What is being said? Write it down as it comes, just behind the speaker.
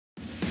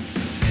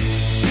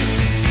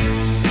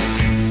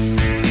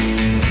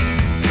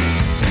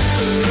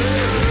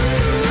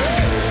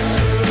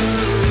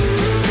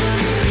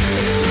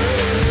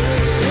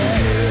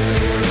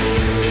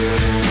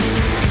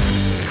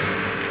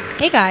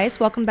guys,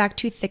 welcome back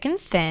to Thick and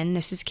Thin.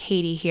 This is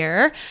Katie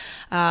here,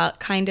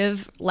 kind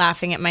of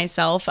laughing at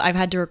myself. I've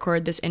had to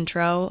record this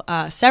intro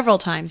several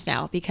times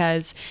now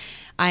because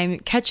I'm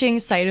catching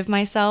sight of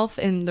myself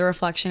in the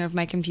reflection of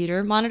my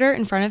computer monitor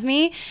in front of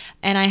me,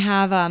 and I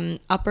have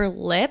upper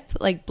lip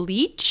like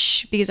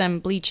bleach because I'm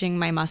bleaching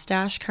my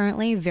mustache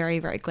currently. Very,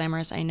 very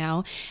glamorous, I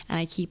know, and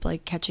I keep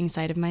like catching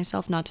sight of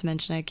myself, not to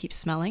mention I keep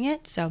smelling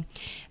it. So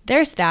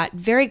there's that.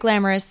 Very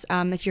glamorous.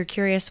 If you're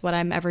curious what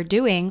I'm ever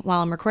doing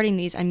while I'm recording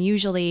these, I'm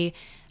usually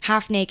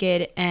half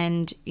naked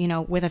and,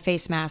 with a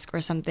face mask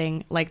or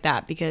something like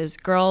that because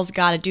girls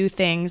gotta do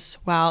things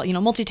while,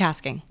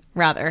 multitasking.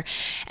 Rather.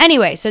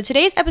 Anyway, so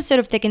today's episode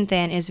of Thick and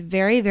Thin is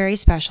very, very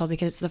special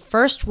because it's the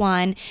first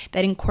one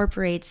that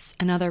incorporates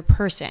another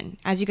person.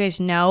 As you guys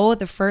know,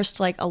 the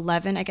first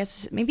 11, I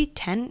guess maybe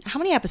 10. How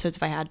many episodes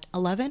have I had?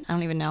 11? I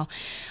don't even know.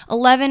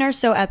 11 or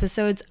so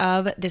episodes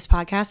of this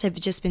podcast have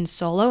just been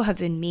solo, have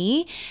been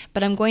me,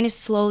 but I'm going to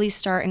slowly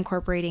start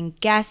incorporating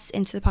guests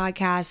into the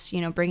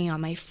podcast, bringing on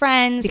my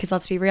friends because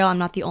let's be real, I'm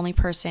not the only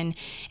person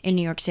in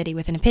New York City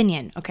with an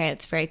opinion. Okay,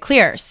 it's very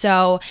clear.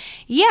 So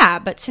yeah,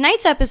 but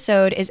tonight's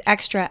episode is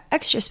extra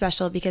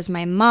special because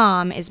my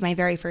mom is my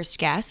very first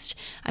guest.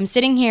 I'm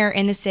sitting here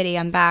in the city.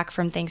 I'm back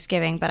from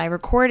Thanksgiving, but I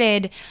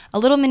recorded a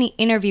little mini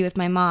interview with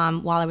my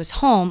mom while I was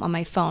home on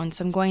my phone.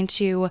 So I'm going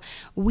to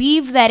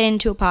weave that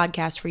into a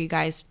podcast for you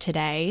guys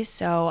today.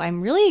 So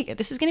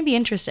this is going to be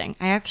interesting.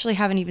 I actually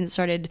haven't even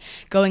started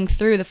going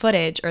through the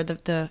footage or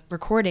the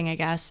recording, I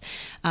guess.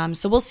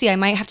 So we'll see. I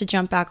might have to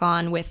jump back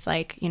on with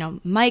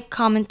mic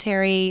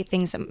commentary,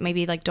 things that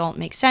maybe don't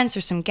make sense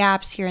or some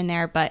gaps here and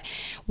there, but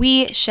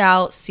we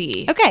shall see.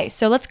 Okay,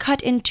 so let's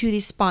cut into the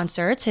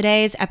sponsor.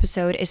 Today's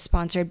episode is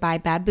sponsored by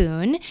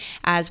Baboon,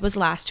 as was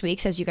last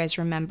week's, as you guys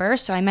remember.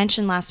 So I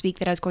mentioned last week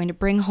that I was going to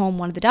bring home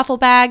one of the duffel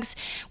bags,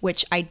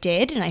 which I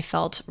did, and I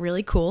felt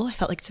really cool. I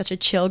felt like such a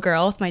chill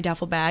girl with my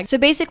duffel bag. So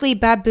basically,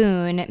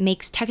 Baboon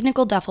makes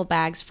technical duffel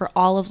bags for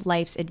all of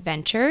life's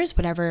adventures,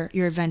 whatever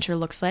your adventure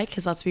looks like,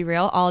 because let's be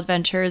real, all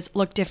adventures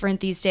look different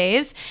these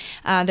days.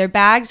 Their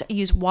bags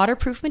use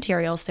waterproof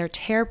materials, they're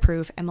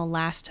tear-proof, and will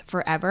last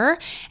forever.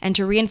 And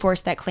to reinforce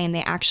that claim,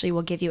 they actually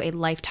will give you a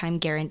lifetime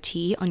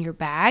guarantee on your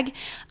bag,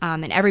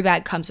 and every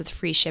bag comes with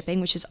free shipping,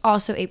 which is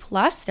also a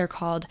plus. They're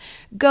called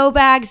Go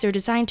Bags. They're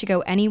designed to go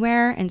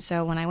anywhere, and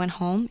so when I went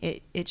home,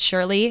 it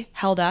surely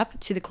held up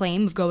to the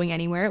claim of going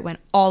anywhere. It went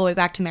all the way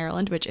back to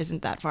Maryland, which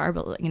isn't that far,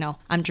 but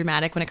I'm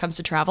dramatic when it comes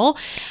to travel.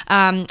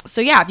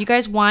 So yeah, if you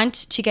guys want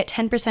to get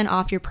 10%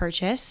 off your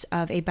purchase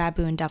of a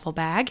Baboon duffel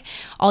bag,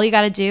 all you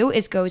got to do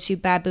is go to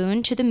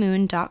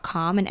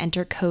baboontothemoon.com and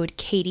enter code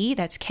Katie,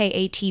 that's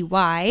Katy,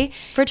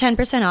 for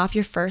 10% off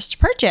your first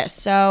purchase.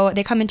 So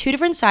they come in two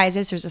different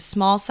sizes. There's a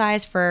small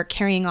size for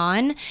carrying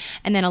on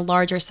and then a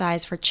larger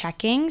size for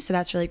checking. So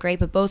that's really great,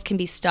 but both can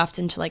be stuffed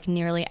into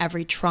nearly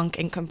every trunk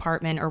and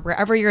compartment or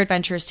wherever your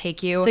adventures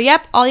take you. So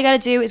yep, all you got to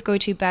do is go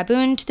to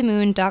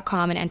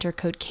baboontothemoon.com and enter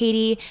code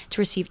Katie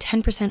to receive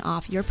 10%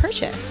 off your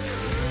purchase.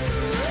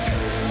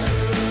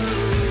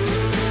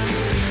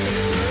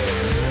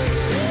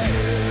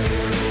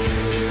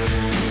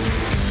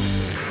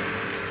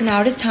 So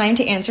now it is time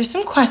to answer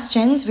some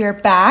questions. We are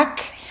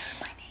back.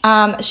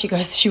 She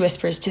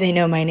whispers, do they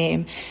know my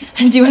name?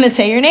 Do you want to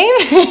say your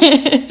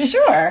name?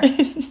 Sure.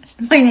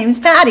 My name's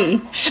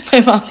Patty.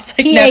 My mom's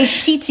like, Patty.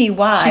 She's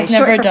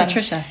never done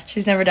Patricia.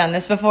 She's never done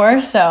this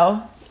before,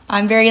 so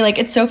I'm very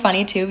it's so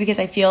funny too because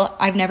I feel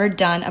I've never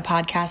done a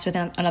podcast with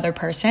another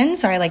person,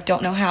 so I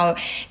don't know how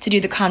to do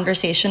the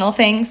conversational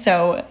thing.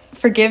 So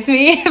forgive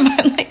me if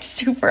I'm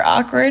super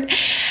awkward.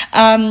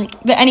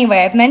 But anyway,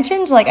 I've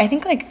mentioned I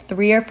think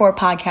 3 or 4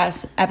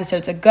 podcast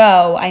episodes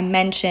ago, I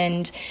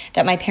mentioned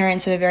that my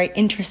parents have a very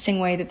interesting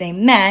way that they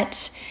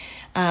met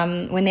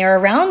when they were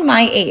around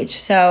my age.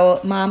 So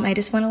Mom, I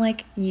just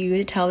want you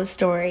to tell the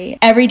story.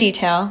 Every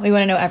detail. We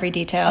want to know every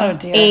detail. Oh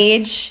dear.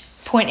 Age,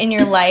 point in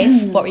your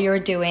life, what you were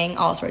doing,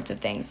 all sorts of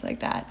things like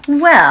that.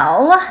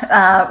 Well,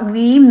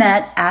 we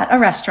met at a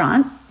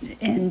restaurant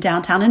in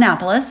downtown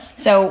Annapolis.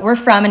 So we're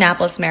from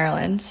Annapolis,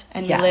 Maryland,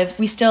 and yes.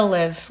 we still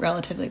live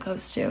relatively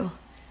close to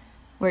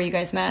where you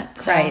guys met.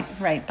 So.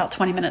 Right, about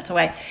 20 minutes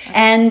away.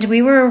 And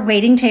we were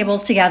waiting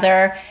tables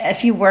together.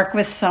 If you work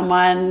with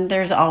someone,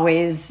 there's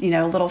always,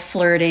 a little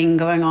flirting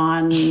going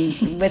on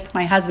with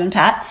my husband,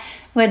 Pat.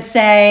 Would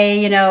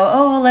say,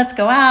 oh, let's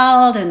go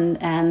out.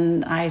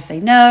 And I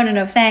say,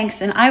 no,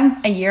 thanks. And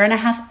I'm a year and a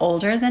half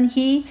older than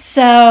he.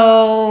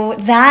 So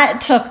that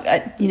took,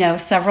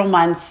 several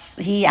months.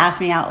 He asked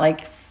me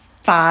out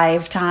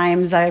 5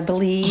 times, I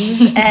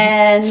believe.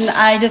 And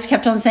I just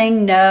kept on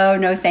saying,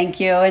 no, thank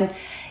you. And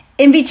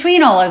in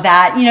between all of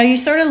that, you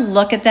sort of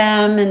look at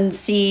them and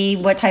see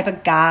what type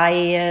of guy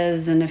he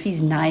is and if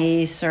he's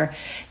nice or,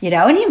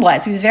 and he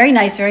was very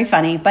nice, very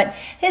funny, but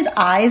his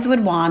eyes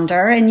would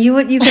wander and you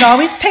could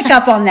always pick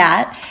up on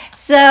that.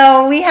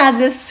 So we had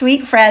this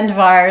sweet friend of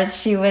ours.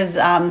 She was,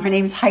 her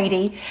name's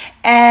Heidi,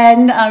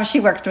 and she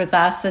worked with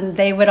us, and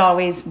they would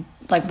always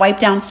like wipe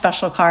down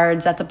special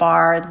cards at the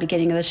bar at the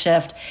beginning of the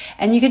shift,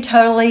 and you could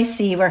totally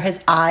see where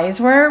his eyes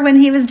were when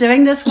he was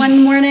doing this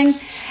one morning,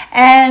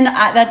 and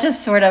that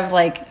just sort of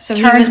like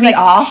turned me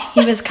off.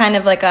 He was kind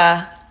of like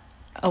a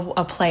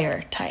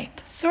player type.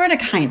 Sort of,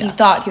 kind of. You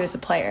thought he was a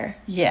player.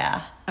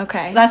 Yeah.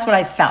 Okay. That's what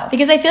I felt.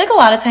 Because I feel like a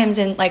lot of times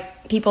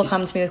people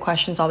come to me with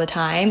questions all the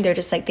time. They're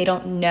just like, they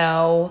don't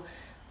know,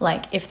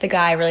 like, if the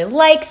guy really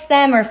likes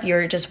them or if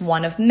you're just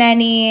one of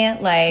many.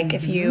 Like,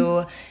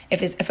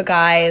 if a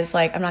guy is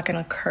like, I'm not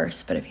going to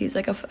curse, but if he's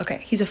like,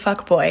 he's a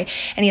fuck boy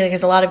and he like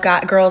has a lot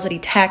of girls that he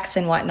texts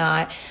and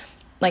whatnot.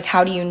 Like,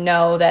 how do you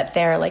know that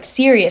they're like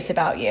serious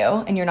about you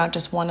and you're not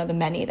just one of the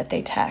many that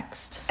they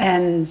text?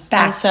 And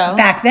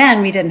back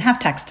then we didn't have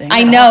texting.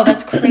 I know,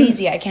 that's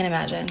crazy. I can't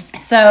imagine.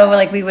 So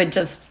like we would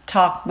just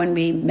talk when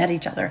we met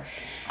each other.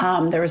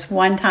 There was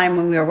one time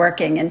when we were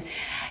working, and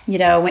you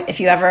know, if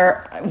you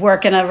ever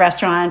work in a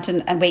restaurant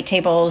and wait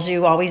tables,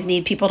 you always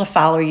need people to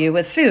follow you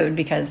with food,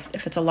 because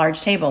if it's a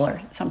large table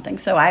or something.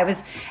 So I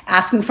was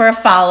asking for a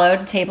follow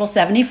to table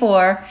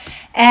 74,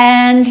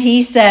 and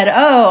he said,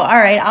 "Oh, all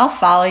right, I'll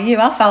follow you.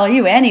 I'll follow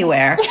you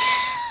anywhere."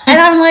 And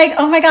I'm like,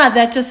 oh my God,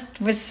 that just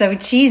was so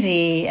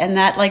cheesy, and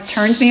that like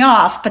turned me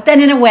off. But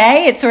then in a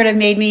way, it sort of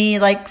made me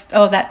like,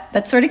 oh,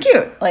 that's sort of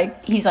cute.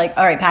 Like, he's like,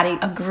 all right, Patty,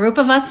 a group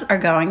of us are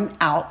going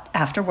out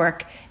after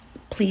work.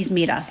 Please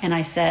meet us. And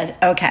I said,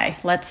 okay,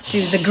 let's do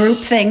the group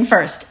thing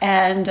first.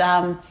 And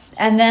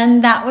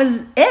then that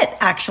was it,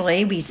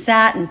 actually. We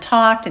sat and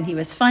talked, and he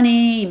was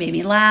funny. He made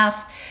me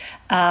laugh.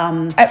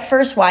 At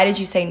first, why did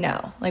you say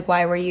no? Like,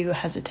 why were you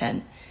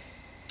hesitant?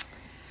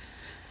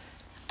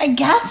 I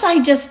guess I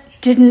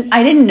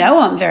didn't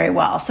know him very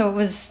well. So it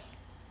was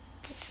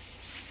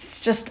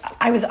just,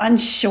 I was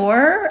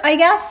unsure, I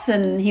guess.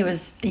 And he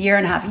was a year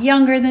and a half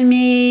younger than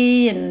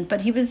me.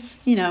 But he was,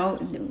 you know,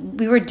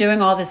 we were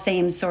doing all the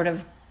same sort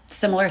of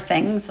similar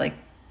things, like,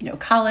 you know,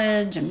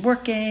 college and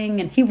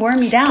working, and he wore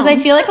me down. Because I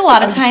feel like a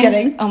lot of times,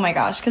 oh my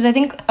gosh, because I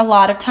think a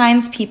lot of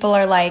times people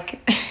are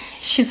like,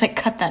 she's like,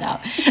 cut that out.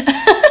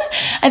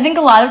 I think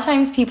a lot of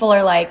times people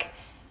are like,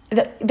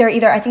 they're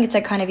either, I think it's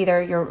like kind of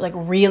either you're like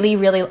really,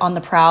 really on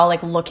the prowl,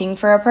 like looking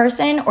for a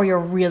person, or you're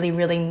really,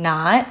 really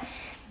not.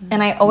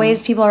 And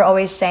people are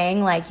always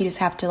saying like, you just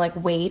have to like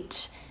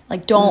wait,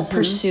 like don't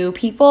pursue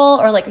people,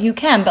 or like you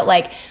can, but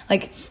like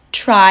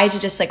try to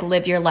just like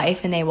live your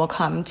life and they will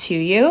come to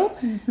you.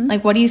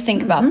 Like, what do you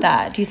think about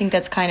that? Do you think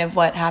that's kind of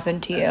what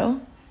happened to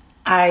you?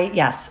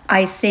 Yes.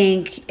 I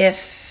think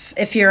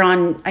if you're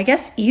on, I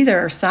guess,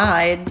 either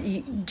side,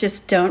 you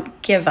just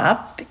don't give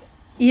up,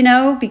 you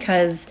know,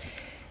 because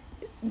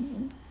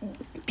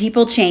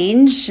people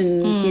change,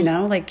 and you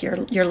know, like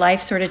your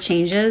life sort of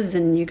changes,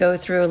 and you go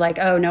through like,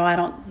 oh no, I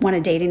don't want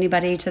to date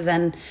anybody, to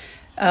then,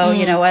 oh,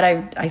 you know what,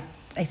 I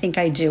think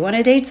I do want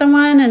to date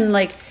someone and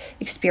like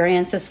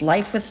experience this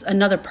life with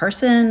another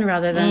person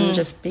rather than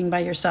just being by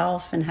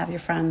yourself and have your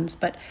friends.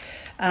 But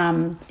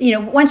you know,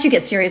 once you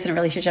get serious in a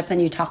relationship, then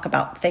you talk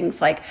about things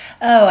like,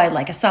 oh, I'd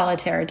like a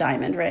solitaire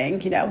diamond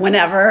ring, you know,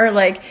 whenever,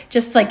 like,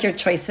 just like your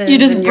choices. You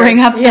just bring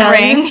up the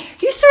ring.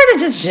 You sort of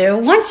just do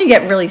once you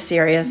get really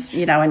serious,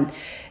 you know,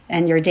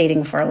 and you're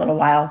dating for a little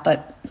while.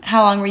 But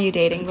how long were you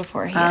dating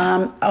before he?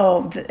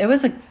 It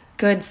was a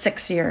good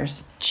 6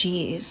 years.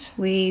 Jeez.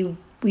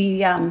 We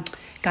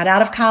got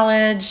out of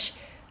college.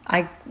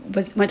 I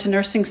went to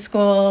nursing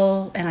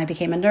school, and I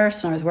became a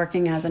nurse, and I was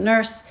working as a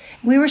nurse.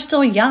 We were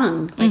still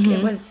young. Like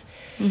it was,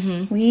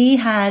 we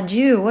had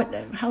you,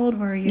 how old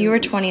were you? You were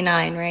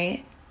 29,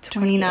 right?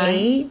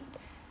 29?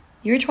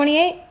 You were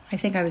 28? I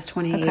think I was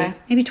 28. Okay.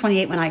 Maybe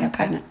 28 when I got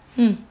pregnant.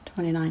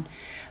 29.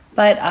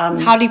 But,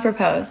 how did he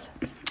propose?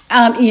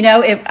 You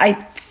know, I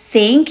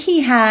think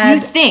he had. You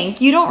think?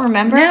 You don't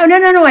remember?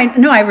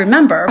 No. I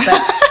remember,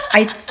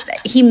 but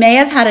he may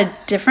have had a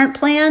different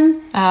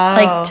plan,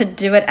 like to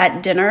do it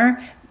at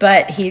dinner,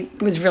 but he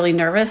was really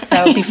nervous.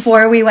 So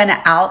before we went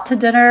out to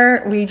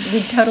dinner, we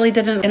totally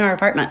did it in our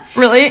apartment.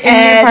 Really? In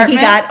the apartment? He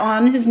got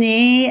on his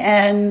knee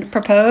and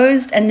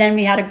proposed, and then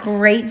we had a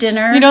great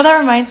dinner. You know, that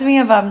reminds me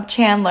of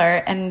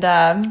Chandler and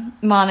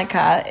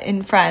Monica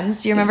in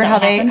Friends. You remember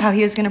how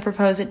he was going to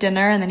propose at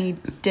dinner, and then he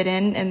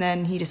didn't, and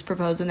then he just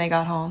proposed when they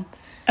got home?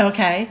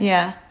 Okay.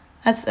 Yeah.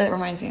 That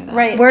reminds me of that.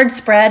 Right. Word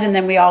spread, and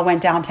then we all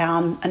went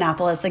downtown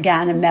Annapolis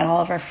again and met all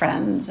of our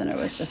friends, and it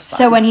was just fun.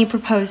 So when he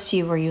proposed to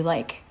you, were you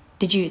like,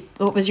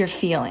 what was your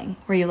feeling?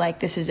 Were you like,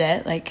 this is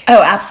it? Like,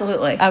 oh,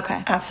 absolutely. Okay.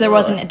 Absolutely. So there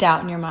wasn't a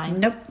doubt in your mind?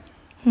 Nope.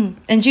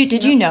 And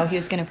did you know he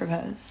was going to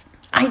propose?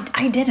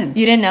 I didn't.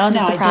 You didn't know? It was a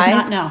surprise? I did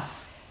not know.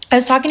 I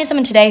was talking to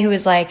someone today who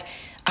was like,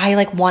 I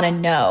like want to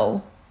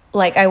know.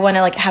 Like, I want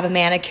to like have a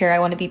manicure. I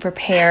want to be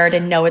prepared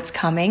and know it's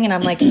coming. And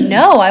I'm like,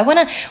 no, I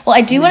want to,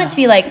 I do want it to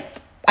be like,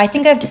 I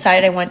think I've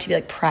decided I want it to be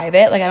like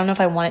private. Like, I don't know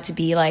if I want it to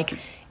be like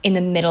in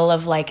the middle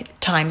of like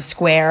Times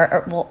Square,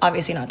 or well,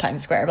 obviously not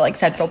Times Square, but like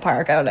Central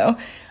Park. I don't know.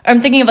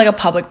 I'm thinking of like a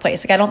public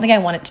place. Like, I don't think I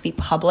want it to be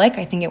public.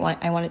 I think I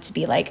want it to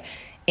be like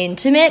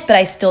intimate, but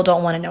I still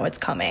don't want to know it's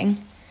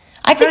coming.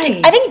 I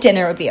think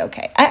dinner would be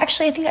okay. I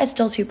think it's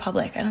still too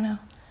public. I don't know.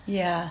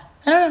 Yeah.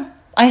 I don't know.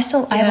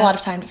 I have a lot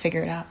of time to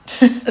figure it out.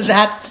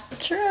 That's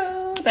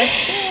true.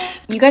 That's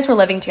true. You guys were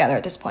living together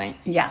at this point.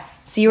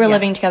 Yes. So you were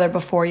living together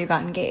before you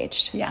got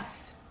engaged.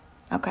 Yes.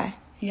 Okay.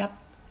 Yep.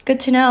 Good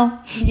to know.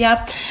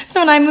 Yep. So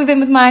when I move in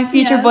with my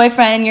future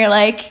boyfriend, you're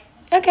like,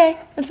 okay,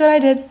 that's what I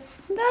did.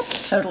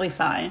 That's totally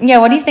fine. Yeah,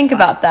 what do you think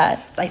about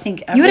that? I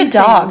think you had a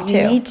dog too.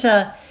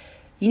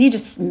 You need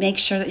to make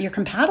sure that you're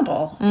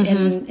compatible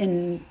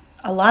in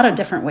a lot of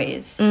different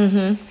ways.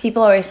 Mm-hmm.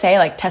 People always say,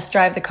 like, test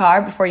drive the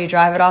car before you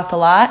drive it off the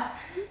lot.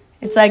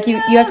 It's like you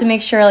have to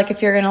make sure, like,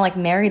 if you're gonna like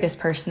marry this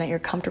person, that you're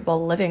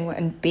comfortable living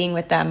and being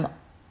with them,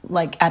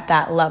 like, at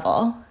that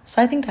level.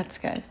 So I think that's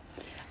good.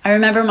 I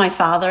remember my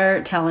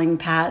father telling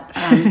Pat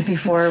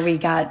before we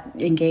got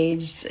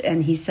engaged,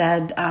 and he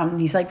said,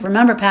 he's like,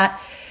 remember, Pat,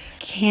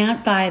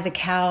 can't buy the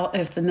cow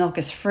if the milk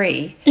is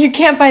free. You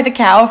can't buy the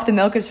cow if the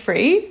milk is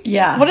free?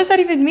 Yeah. What does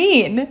that even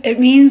mean? It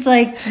means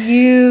like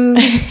you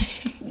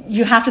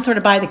have to sort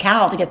of buy the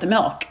cow to get the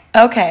milk.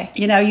 Okay.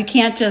 You know, you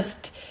can't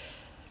just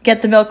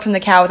get the milk from the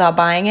cow without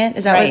buying it?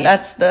 Is that what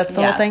that's the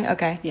whole thing?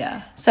 Okay.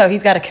 Yeah. So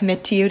he's got to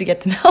commit to you to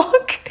get the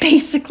milk?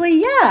 Basically,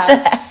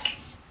 yes.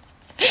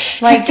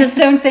 Like, just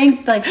don't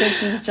think like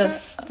this is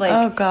just like...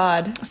 Oh,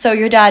 God. So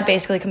your dad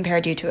basically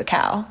compared you to a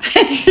cow.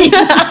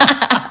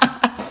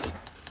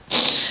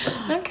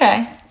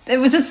 Okay. It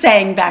was a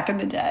saying back in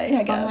the day,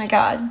 I guess. Oh, my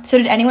God. So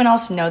did anyone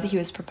else know that he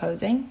was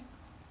proposing?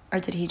 Or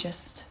did he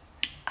just...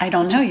 I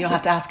don't know. You'll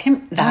have to ask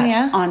him that.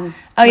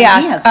 Oh,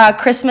 yeah? On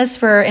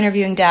Christmas, we're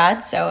interviewing Dad,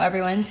 so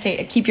everyone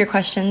keep your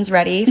questions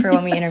ready for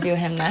when we interview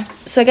him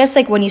next. So I guess,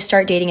 like, when you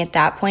start dating at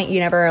that point, you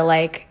never,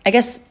 like... I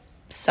guess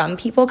some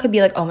people could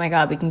be like, oh, my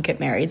God, we can get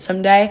married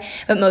someday.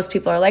 But most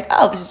people are like,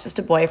 oh, this is just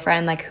a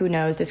boyfriend. Like, who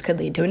knows? This could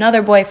lead to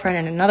another boyfriend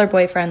and another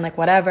boyfriend, like,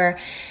 whatever.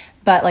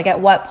 But, like, at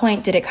what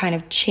point did it kind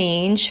of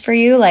change for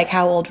you? Like,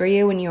 how old were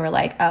you when you were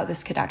like, oh,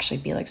 this could actually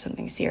be, like,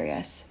 something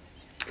serious?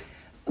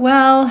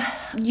 Well,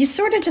 you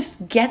sort of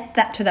just get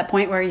that to that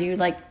point where you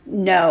like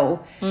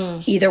know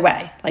either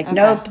way. Like,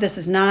 nope, this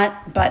is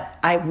not, but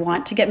I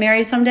want to get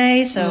married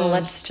someday. So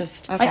let's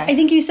just, I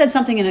think you said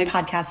something in a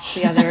podcast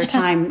the other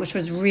time, which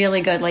was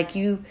really good. Like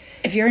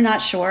if you're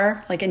not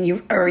sure, like, and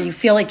you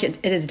feel like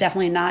it is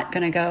definitely not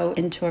going to go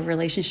into a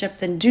relationship,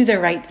 then do the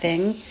right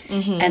thing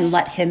and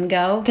let him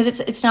go. Because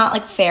it's not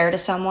like fair to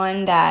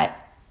someone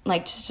that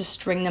like to just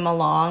string them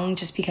along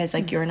just because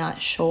like you're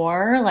not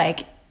sure.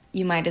 Like,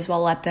 you might as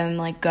well let them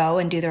like go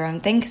and do their own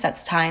thing, because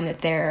that's time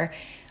that they're,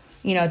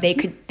 you know, they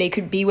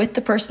could be with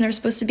the person they're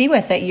supposed to be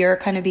with, that you're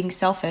kind of being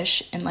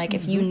selfish. And like,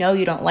 if you know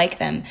you don't like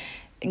them,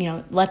 you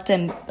know, let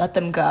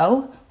them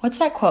go. What's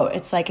that quote?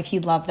 It's like, if you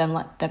love them,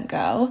 let them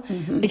go.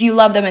 If you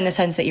love them in the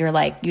sense that you're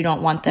like, you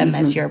don't want them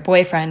as your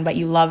boyfriend, but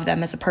you love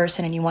them as a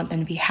person and you want them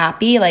to be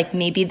happy, like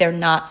maybe they're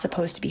not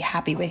supposed to be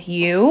happy with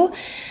you.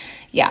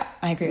 Yeah,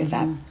 I agree with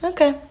that.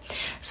 Okay.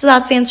 So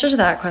that's the answer to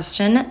that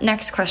question.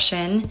 Next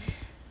question.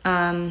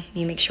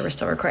 You make sure we're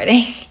still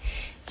recording.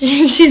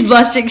 She's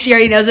blushing. She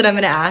already knows what I'm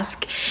going to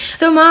ask.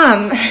 So,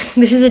 Mom,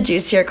 this is a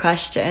juicier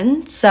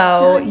question.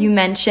 So, you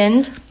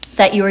mentioned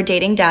that you were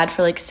dating Dad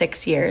for like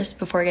 6 years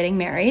before getting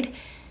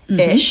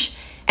married-ish.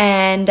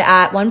 And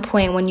at one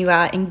point when you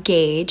got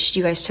engaged,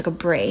 you guys took a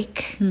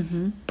break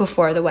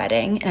before the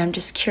wedding. And I'm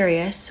just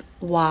curious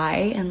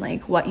why and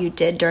like what you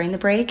did during the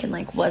break. And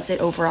like, was it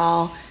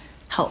overall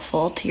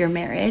helpful to your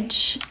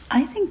marriage?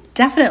 I think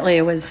definitely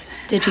it was.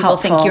 Did people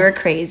think you were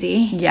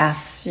crazy?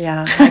 Yes,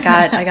 yeah.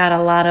 I got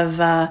a lot of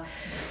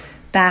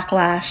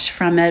backlash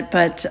from it,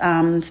 but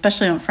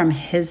especially from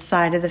his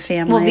side of the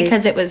family. Well,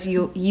 because it was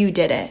you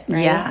did it,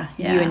 right? Yeah.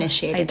 You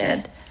initiated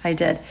it. I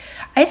did.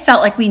 I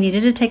felt like we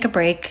needed to take a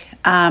break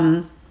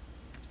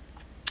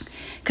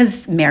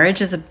because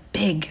marriage is a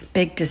big,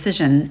 big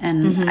decision,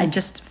 and I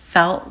just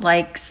felt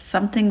like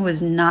something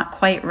was not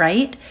quite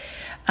right.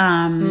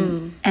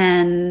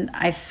 And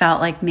I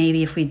felt like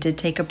maybe if we did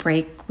take a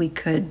break, we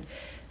could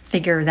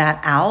figure that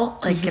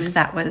out. Like if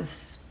that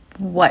was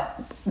what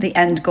the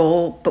end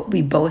goal, but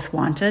we both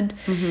wanted.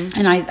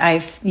 And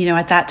I've, you know,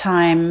 at that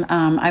time,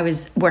 I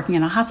was working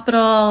in a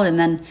hospital, and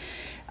then,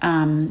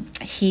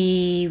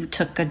 he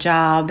took a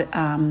job,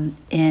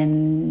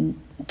 in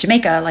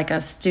Jamaica, like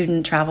a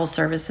student travel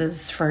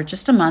services for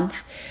just a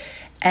month.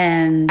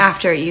 And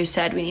after you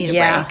said we need a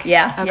break.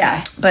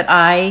 Yeah. But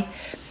I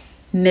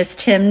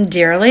missed him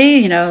dearly,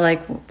 you know,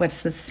 like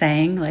what's the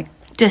saying, like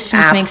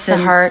distance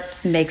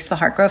makes the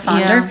heart grow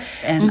fonder.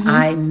 And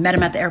I met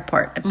him at the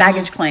airport at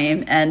baggage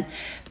claim and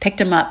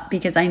picked him up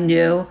because I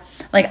knew,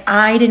 like,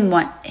 I didn't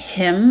want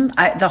him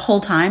the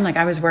whole time. Like,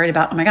 I was worried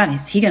about, oh my God,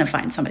 is he going to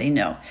find somebody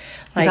new?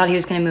 I thought he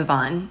was going to move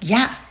on.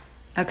 Yeah.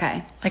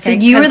 Okay. Like, so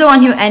you were the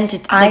one who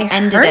ended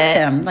it.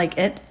 Him. Like,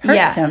 it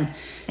hurt him.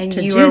 And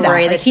you were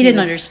worried that he didn't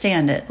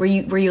understand it. Were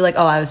you like,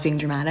 oh, I was being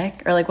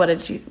dramatic? Or like, what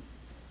did you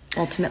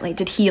ultimately,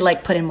 did he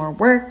like put in more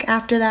work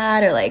after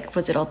that? Or like,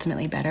 was it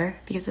ultimately better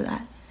because of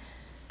that?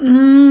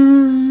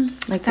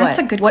 Like, that's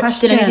a good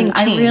question. Did anything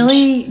change? I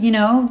really, you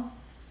know,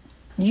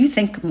 you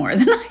think more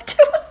than I do.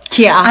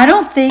 Yeah.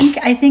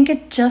 I think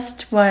it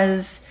just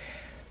was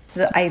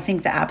I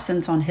think the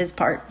absence on his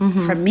part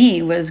from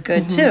me was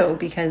good too,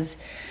 because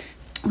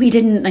we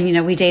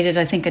didn't, we dated,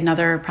 I think,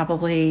 another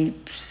probably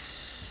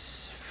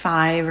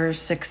 5 or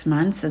 6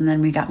 months, and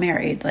then we got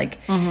married. Like,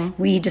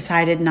 we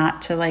decided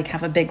not to like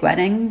have a big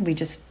wedding. We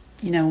just,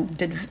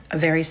 did a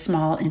very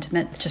small,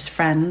 intimate, just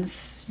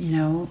friends,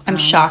 I'm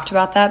shocked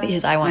about that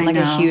because I want I like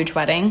a know. huge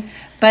wedding.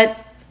 But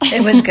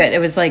it was good. It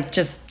was like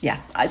just, yeah.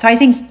 So I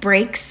think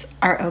breaks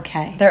are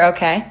okay. They're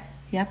okay.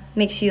 Yep.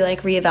 Makes you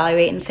like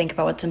reevaluate and think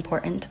about what's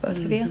important to both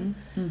of you.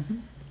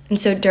 And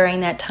so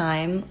during that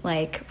time,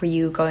 like, were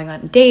you going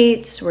on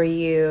dates? Were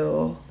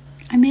you...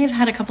 I may have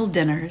had a couple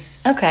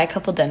dinners. Okay, a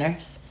couple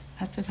dinners.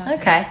 That's about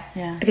Okay. it.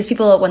 Yeah. Because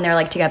people, when they're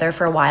like together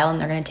for a while and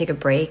they're going to take a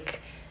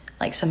break,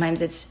 like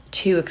sometimes it's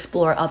to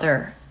explore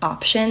other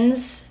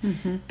options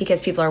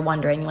because people are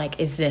wondering, like,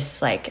 is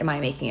this like, am I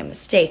making a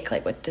mistake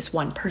like with this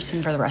one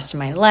person for the rest of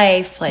my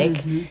life?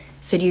 Like,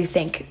 so do you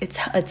think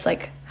it's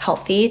like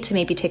healthy to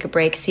maybe take a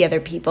break, see other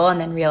people, and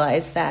then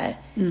realize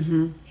that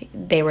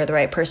they were the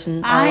right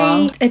person all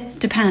along? It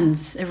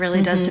depends. It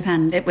really does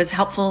depend. It was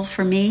helpful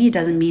for me. It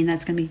doesn't mean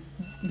that's going to be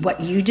what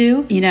you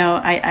do.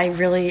 I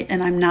really,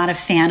 and I'm not a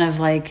fan of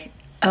like,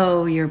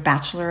 oh, your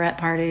bachelorette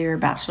party or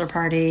bachelor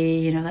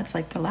party, that's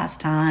like the last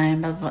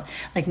time. Blah, blah, blah.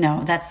 Like,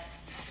 no, that's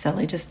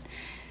silly. Just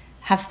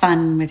have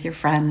fun with your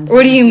friends.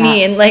 What do you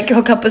mean? Like,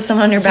 hook up with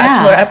someone on your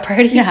bachelorette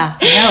party? Yeah.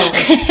 No.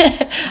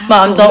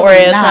 Mom, don't worry.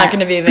 It's not. not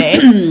going to be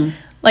me.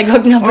 Like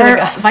hooking up with a Or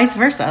guy. vice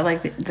versa.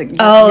 Like, the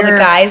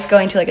guys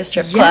going to like a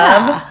strip club?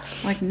 Yeah.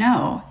 Like,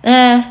 no.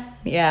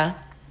 Yeah.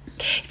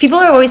 People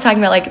are always talking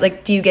about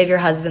like do you give your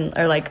husband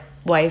or like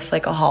wife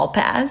like a hall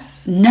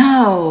pass?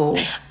 No.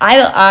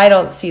 I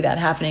don't see that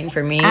happening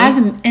for me.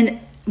 And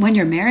when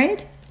you're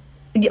married?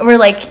 Or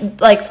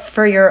like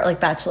for your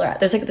like bachelorette,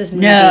 there's like this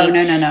movie,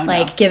 No.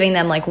 like giving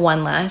them like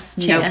one last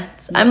Nope.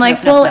 chance. Nope, I'm like,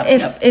 nope, well,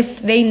 nope, nope. if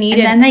they need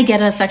And it, then they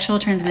get a sexual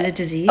transmitted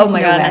disease. oh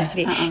my No god, way. an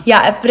STD.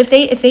 Yeah, but if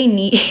they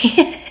need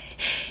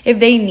if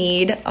they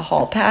need a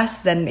hall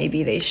pass, then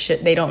maybe they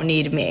don't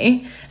need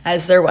me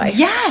as their wife.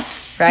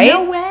 Yes. Right?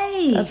 No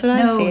way. That's what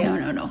I see.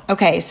 No.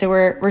 Okay, so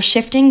we're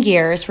shifting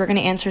gears. We're going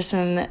to answer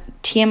some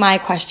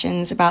TMI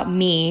questions about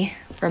me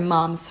from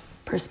Mom's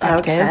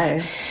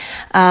perspective.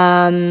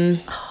 Okay.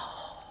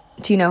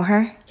 Do you know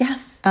her?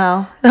 Yes.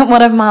 Oh,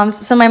 one of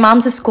Mom's. So my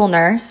mom's a school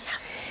nurse,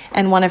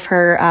 and one of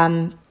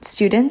her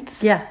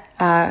students. Yeah.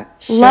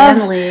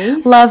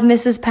 Shanley. Love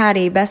Mrs.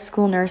 Patty, best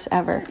school nurse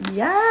ever.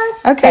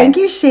 Yes. Okay. Thank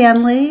you,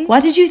 Shanley.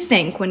 What did you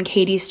think when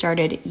Katie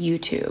started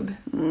YouTube?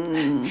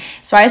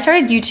 So I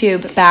started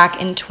YouTube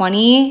back in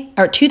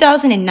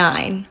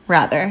 2009,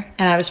 rather,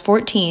 and I was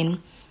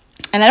 14.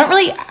 And I don't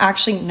really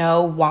actually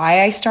know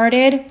why I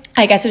started.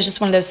 I guess it was just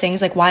one of those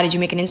things, like, why did you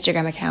make an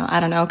Instagram account? I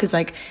don't know, because,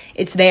 like,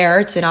 it's there.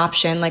 It's an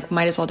option. Like,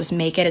 might as well just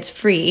make it. It's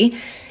free.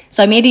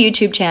 So I made a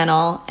YouTube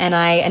channel, and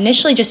I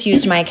initially just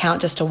used my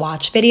account just to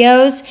watch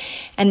videos.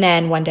 And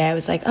then one day I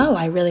was like, oh,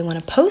 I really want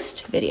to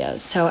post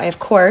videos. So I, of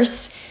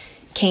course,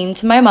 came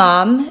to my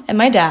mom and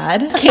my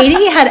dad.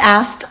 Katie had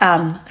asked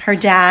her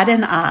dad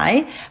and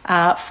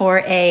I for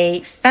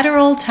a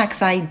federal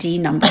tax ID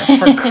number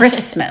for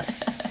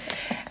Christmas.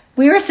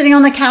 We were sitting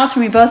on the couch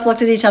and we both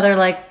looked at each other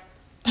like,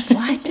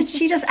 what did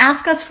she just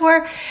ask us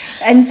for?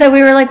 And so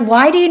we were like,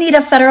 why do you need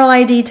a federal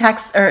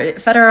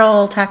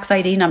tax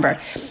ID number?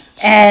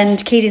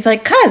 And Katie's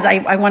like, cause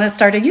I want to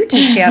start a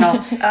YouTube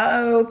channel.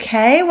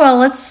 Okay,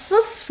 well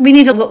we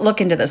need to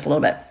look into this a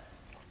little bit.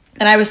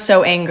 And I was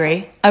so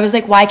angry. I was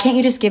like, why can't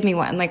you just give me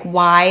one? Like,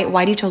 why do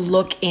you have to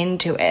look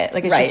into it?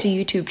 Like, it's just a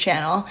YouTube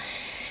channel.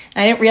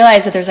 And I didn't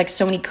realize that there's like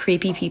so many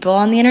creepy people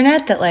on the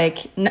internet that,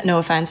 like, no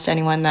offense to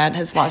anyone that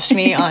has watched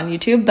me on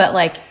YouTube, but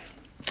like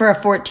for a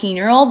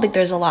 14-year-old, like,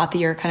 there's a lot that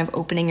you're kind of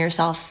opening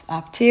yourself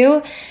up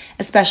to,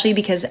 especially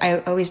because I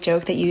always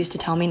joke that you used to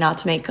tell me not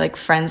to make like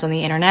friends on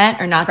the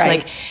internet or not to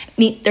like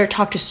meet or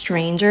talk to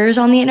strangers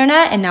on the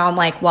internet. And now I'm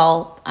like,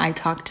 well, I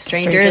talk to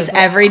strangers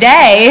every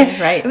day.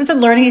 Right. It was a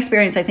learning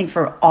experience, I think,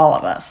 for all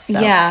of us. So.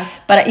 Yeah.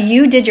 But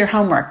you did your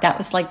homework. That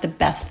was like the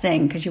best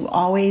thing, because you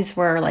always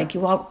were like,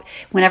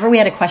 whenever we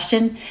had a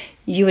question,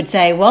 you would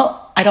say,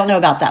 well, I don't know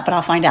about that, but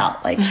I'll find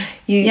out. Like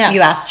you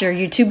asked your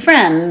YouTube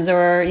friends,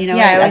 or,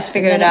 I always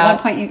figured it out.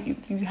 At one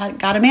point you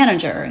got a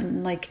manager,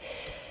 and like,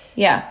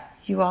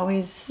 you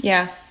always.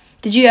 Yeah.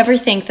 Did you ever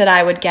think that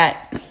I would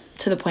get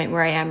to the point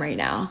where I am right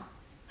now?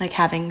 Like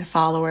having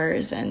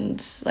followers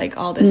and like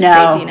all this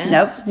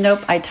craziness?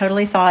 Nope. I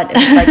totally thought it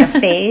was like a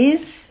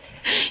phase.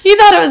 You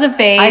thought it was a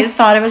phase? I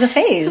thought it was a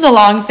phase. It was a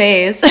long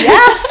phase.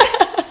 Yes.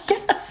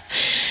 Yes.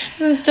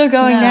 I'm still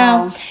going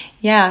now.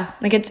 Yeah.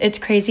 Like it's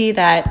crazy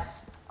that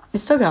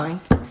it's still going.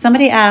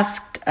 Somebody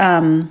asked.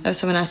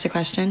 Someone asked a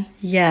question?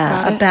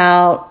 Yeah.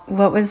 About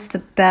what was the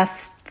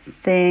best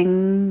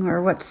thing,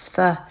 or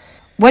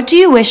what do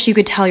you wish you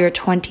could tell your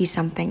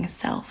 20-something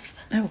self?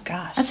 Oh,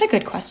 gosh. That's a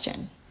good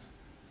question.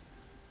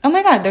 Oh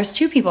my God, there's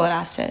 2 people that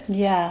asked it.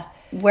 Yeah.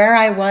 Where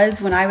I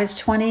was when I was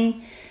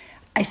 20,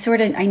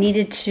 I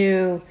needed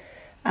to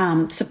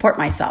support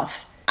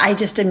myself. I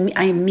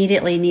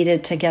immediately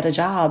needed to get a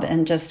job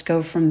and just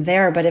go from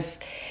there. But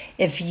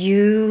if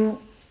you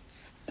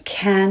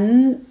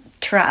can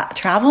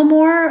travel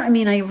more. I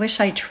mean, I wish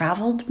I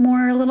traveled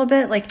more a little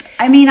bit. Like,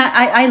 I mean,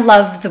 I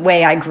love the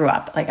way I grew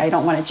up. Like, I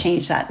don't want to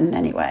change that in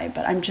any way,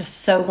 but I'm just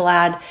so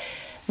glad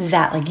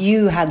that like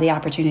you had the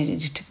opportunity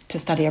to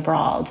study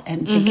abroad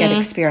and to get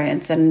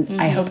experience.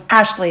 And I hope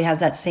Ashley has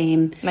that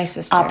same My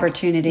sister.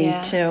 opportunity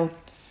too,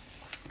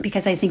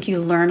 because I think you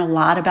learn a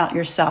lot about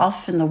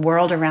yourself and the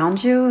world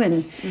around you.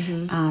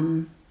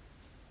 And,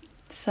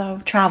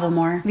 so travel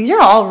more. These are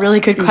all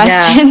really good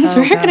questions. Oh,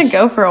 We're going to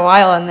go for a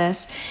while on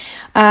this.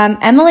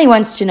 Emily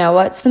wants to know,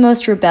 what's the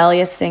most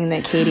rebellious thing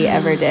that Katie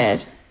ever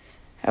did?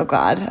 Oh,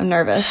 God, I'm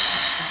nervous.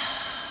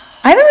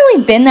 I haven't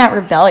really been that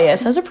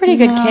rebellious. I was a pretty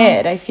good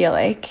kid, I feel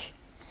like.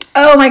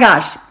 Oh, my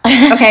gosh.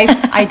 Okay,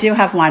 I do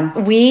have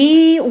one.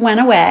 We went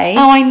away.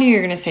 Oh, I knew you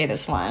were going to say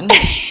this one.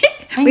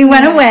 We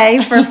went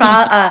away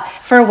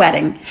for a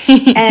wedding,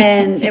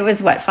 and it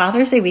was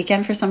Father's Day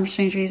weekend for some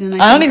strange reason.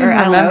 I don't even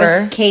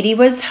remember. Katie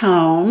was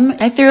home.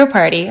 I threw a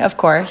party, of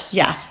course.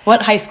 Yeah.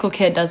 What high school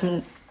kid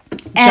doesn't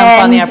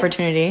jump on the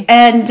opportunity?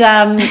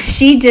 And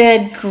she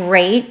did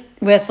great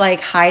with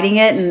like hiding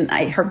it, and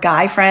her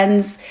guy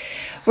friends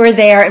were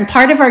there, and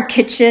part of our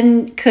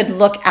kitchen could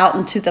look out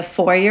into the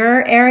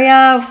foyer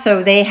area,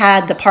 so they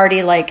had the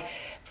party like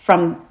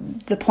from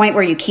the point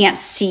where you can't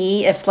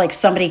see if like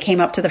somebody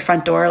came up to the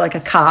front door, like a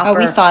cop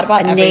we thought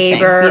about a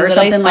neighbor or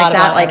something like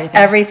that. Like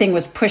everything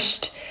was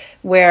pushed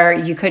where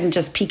you couldn't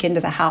just peek into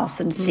the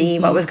house and see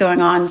what was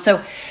going on. So,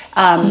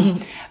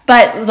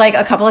 but like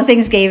a couple of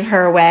things gave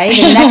her away.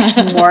 The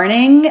next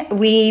morning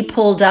we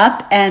pulled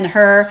up and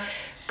her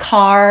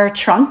car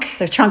trunk,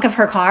 the trunk of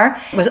her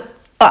car was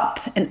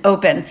up and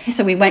open.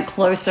 So we went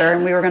closer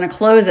and we were going to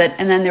close it.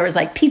 And then there was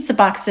like pizza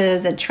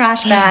boxes and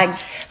trash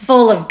bags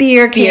full of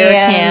beer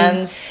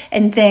cans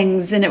and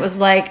things. And it was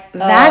like,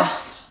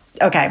 that's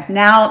okay.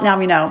 Now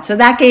we know. So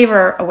that gave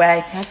her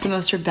away. That's the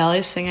most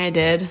rebellious thing I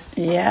did.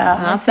 Yeah.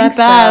 Not that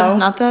bad.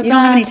 Not that bad. You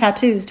don't have any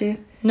tattoos, do you?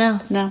 No.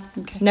 No.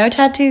 Okay. No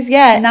tattoos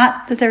yet.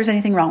 Not that there's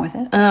anything wrong with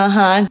it.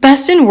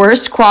 Best and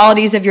worst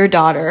qualities of your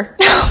daughter.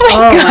 Oh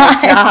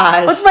my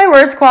gosh. What's my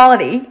worst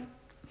quality?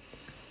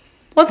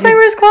 What's my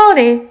worst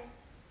quality?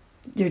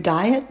 Your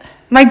diet?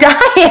 My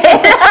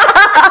diet.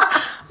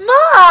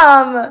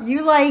 Mom.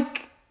 You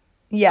like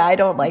I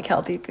don't like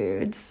healthy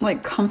foods.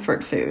 like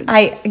comfort foods.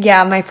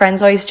 My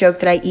friends always joke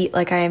that I eat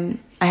like I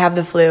have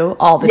the flu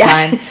all the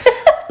time.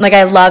 Like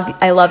I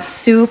love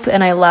soup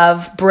and I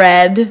love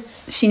bread.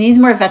 She needs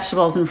more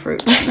vegetables and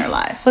fruits in her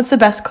life. What's the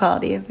best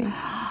quality of me?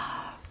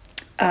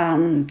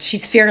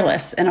 She's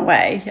fearless in a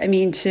way. I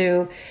mean,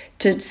 to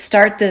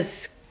start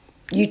this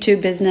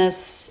YouTube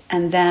business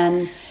and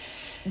then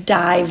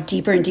dive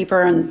deeper and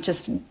deeper and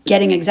just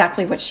getting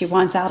exactly what she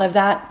wants out of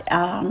that,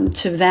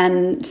 to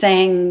then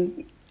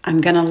saying, I'm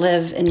going to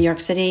live in New York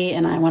City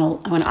and I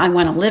want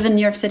to live in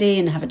New York City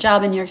and have a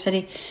job in New York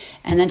City.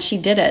 And then she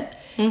did it.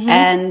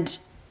 And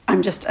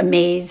I'm just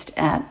amazed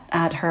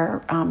at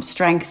her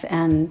strength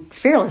and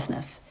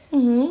fearlessness.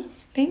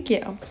 Thank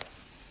you.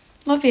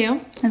 Love you.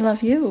 I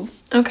love you.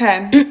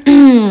 Okay.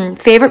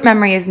 Favorite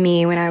memory of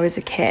me when I was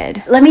a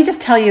kid. Let me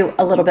just tell you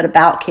a little bit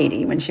about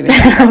Katie when she was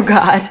younger. Oh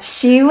God.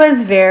 She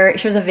was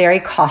a very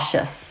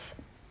cautious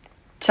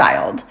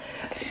child.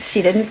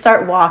 She didn't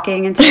start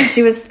walking until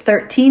she was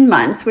 13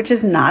 months, which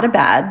is not a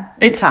bad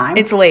time.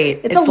 It's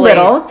late. It's a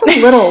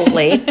little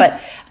late,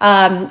 but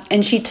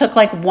and she took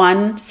like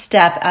one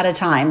step at a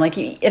time. Like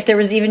if there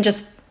was even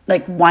just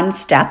like one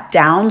step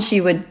down, she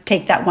would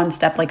take that one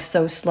step like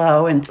so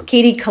slow. And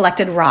Katie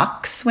collected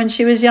rocks when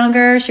she was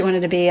younger. She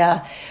wanted to be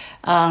not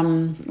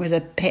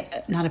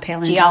a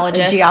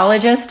paleontologist, a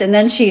geologist. And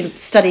then she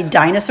studied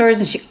dinosaurs,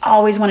 and she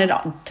always wanted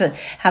to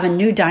have a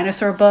new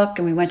dinosaur book.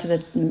 And we went to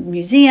the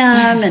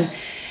museum,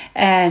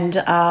 and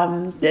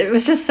it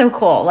was just so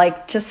cool.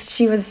 Like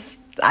she was.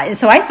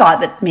 So I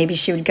thought that maybe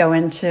she would go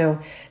into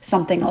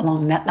something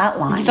along that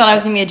line. You thought I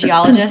was going to be a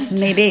geologist?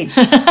 Maybe.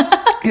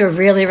 You were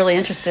really, really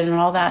interested in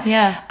all that.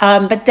 Yeah.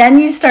 But then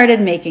you started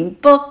making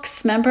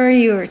books. Remember?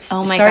 You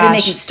started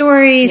making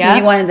stories, and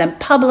you wanted them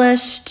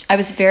published. I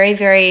was very,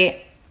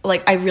 very,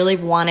 I really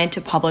wanted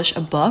to publish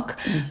a book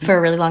for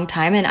a really long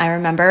time. And I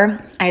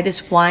remember I had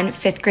this one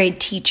 5th grade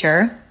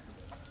teacher.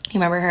 You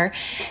remember her?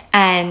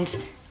 And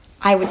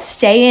I would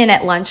stay in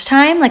at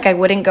lunchtime. Like, I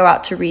wouldn't go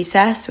out to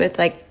recess with,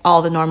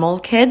 all the normal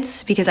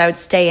kids, because I would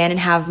stay in and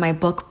have my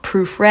book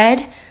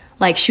proofread.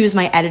 Like, she was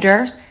my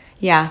editor.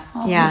 Yeah.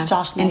 Ms.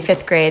 Josh in Knight.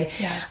 5th grade.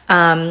 Yes.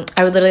 I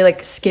would literally,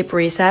 skip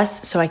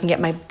recess so I can get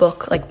my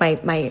book,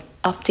 my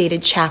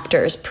updated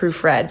chapters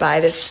proofread by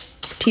this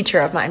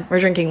teacher of mine. We're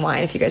drinking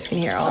wine, if you guys can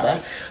hear all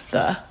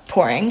the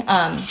pouring.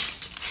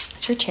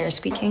 Is your chair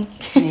squeaking?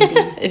 Maybe.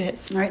 It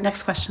is. All right,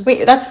 next question. Wait,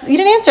 you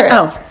didn't answer it.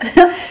 Oh. Do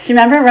you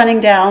remember running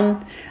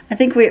down... I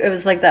think it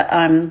was like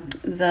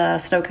the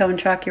snow cone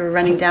truck. You were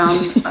running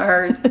down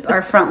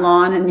our front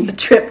lawn and you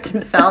tripped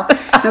and fell.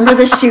 Remember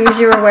the shoes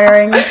you were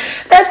wearing?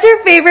 That's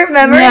your favorite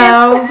memory?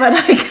 No, but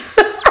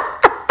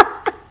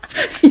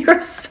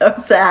you're so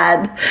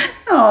sad.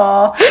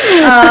 Aw.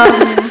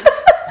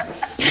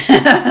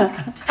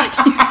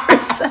 You're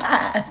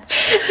sad.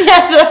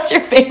 Yeah, so that's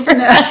your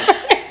favorite.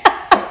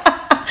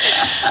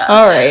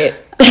 All right.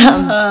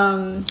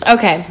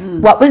 Okay.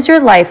 What was your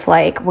life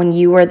like when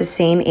you were the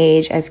same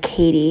age as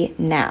Katie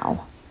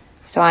now?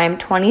 So I'm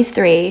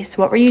 23.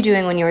 So what were you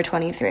doing when you were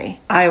 23?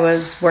 I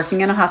was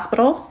working in a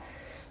hospital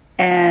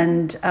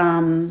and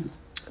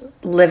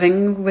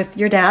living with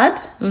your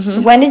dad.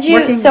 Mm-hmm. When did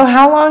you? So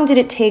how long did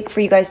it take for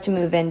you guys to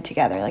move in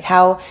together? Like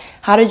how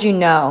did you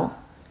know?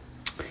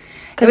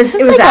 It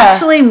was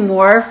actually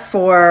more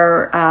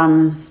for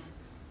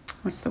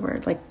what's the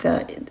word? Like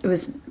it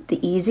was the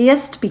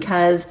easiest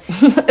because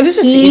it was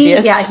just the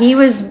easiest. Yeah, he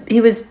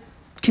was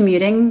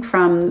commuting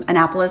from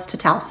Annapolis to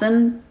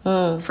Towson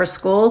for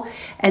school,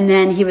 and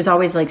then he was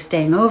always like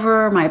staying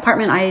over my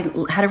apartment.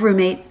 I had a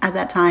roommate at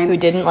that time who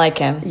didn't like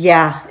him.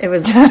 Yeah, it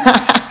was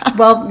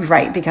well,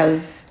 right,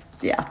 because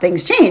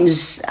things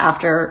change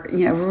after,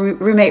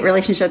 roommate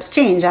relationships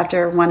change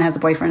after one has a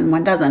boyfriend and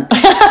one doesn't.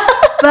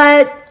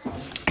 But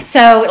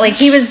so like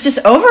he was just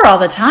over all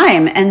the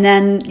time, and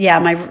then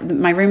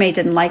my roommate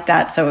didn't like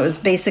that, so it was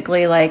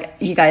basically like,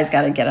 you guys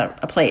got to get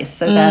a place.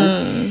 So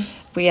then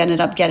we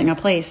ended up getting a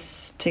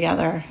place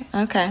together.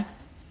 Okay.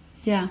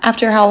 Yeah.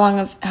 After how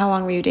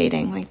long were you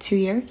dating? Like 2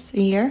 years?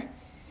 A year?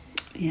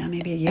 Yeah,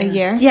 maybe a year. A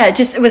year? Yeah,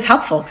 it was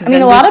helpful. I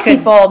mean, a lot of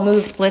people move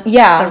split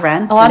the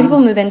rent. A lot of people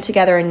move in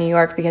together in New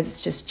York because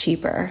it's just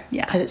cheaper.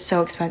 Yeah. Because it's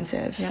so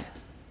expensive. Yeah.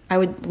 I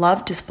would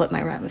love to split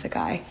my rent with a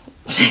guy.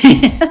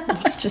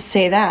 Let's just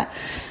say that.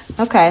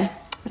 Okay.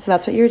 So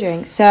that's what you were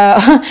doing. So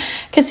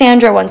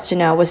Cassandra wants to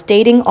know, was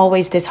dating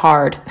always this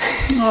hard?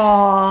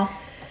 Aww.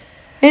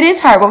 It is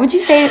hard. What would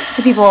you say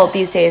to people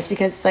these days?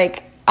 Because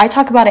like I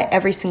talk about it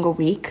every single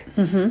week.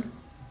 Mm-hmm.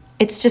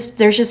 It's just,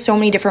 there's just so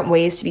many different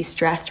ways to be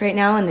stressed right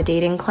now in the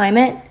dating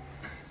climate.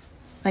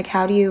 Like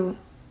how do you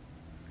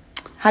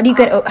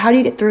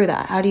get through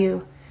that?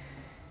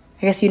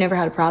 I guess you never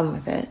had a problem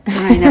with it.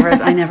 I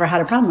never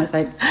had a problem with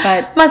it,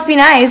 but must be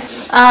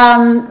nice.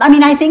 I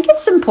mean, I think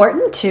it's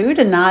important too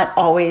to not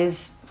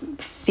always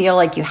feel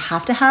like you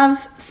have to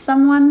have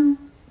someone.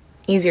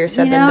 Easier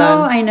said than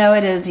done. I know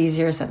it is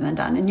easier said than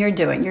done, and you're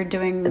doing.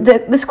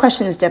 This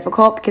question is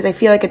difficult because I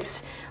feel like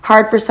it's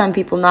hard for some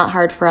people, not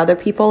hard for other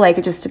people. Like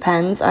it just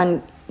depends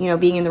on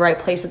being in the right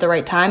place at the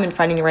right time and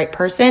finding the right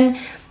person.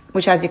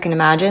 Which, as you can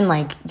imagine,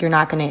 like you're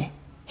not going to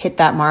hit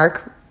that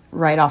mark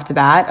right off the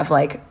bat of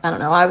like, I don't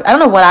know. I don't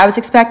know what I was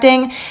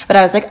expecting, but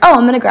I was like, oh,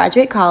 I'm going to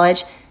graduate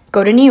college,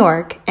 go to New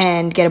York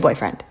and get a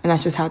boyfriend. And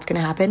that's just how it's going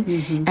to happen.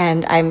 Mm-hmm.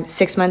 And I'm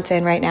 6 months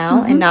in right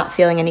now and not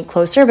feeling any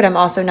closer, but I'm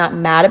also not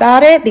mad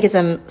about it because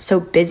I'm so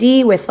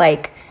busy with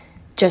like,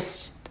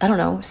 just, I don't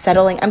know,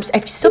 settling. I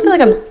still feel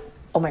like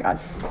oh my God.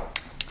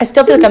 I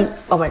still feel like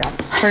oh my God,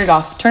 turn it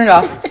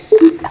off.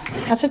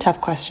 That's a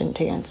tough question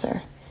to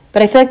answer.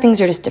 But I feel like things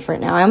are just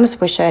different now. I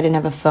almost wish I didn't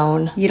have a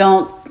phone. You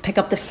don't pick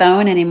up the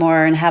phone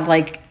anymore and have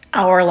like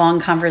hour-long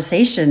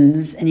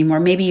conversations anymore.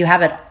 Maybe you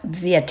have it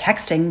via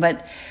texting,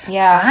 but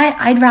yeah,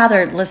 I'd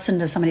rather listen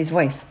to somebody's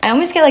voice. I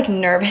almost get like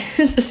nervous.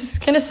 This is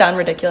going to sound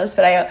ridiculous,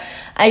 but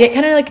I get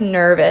kind of like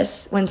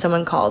nervous when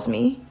someone calls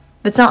me.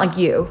 It's not like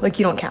you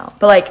don't count.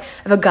 But like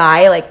if a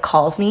guy like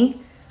calls me,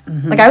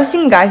 like I was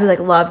seeing a guy who like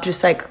loved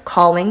just like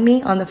calling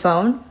me on the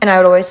phone, and I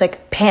would always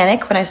like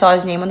panic when I saw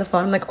his name on the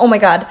phone. I'm like, oh my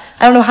God,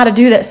 I don't know how to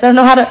do this. I don't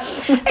know how to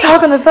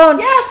talk on the phone.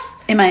 Yes.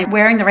 Am I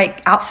wearing the right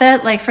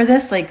outfit like for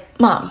this? Like,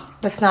 Mom,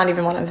 that's not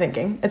even what I'm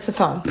thinking. It's the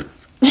phone.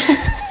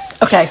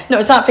 Okay. No,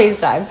 it's not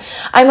FaceTime.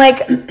 I'm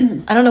like,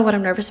 I don't know what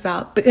I'm nervous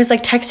about. Because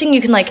like texting, you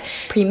can like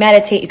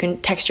premeditate. You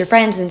can text your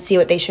friends and see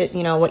what they should,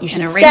 what you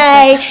should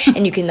say.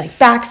 And you can like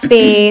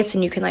backspace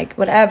and you can like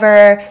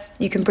whatever.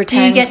 You can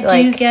pretend. Do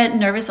you get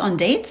nervous on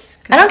dates?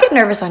 I don't get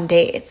nervous on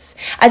dates.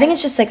 I think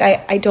it's just like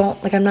I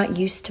don't, like I'm not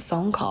used to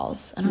phone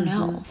calls. I don't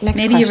know. Next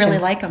Maybe question. You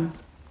really like him.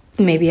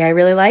 Maybe I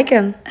really like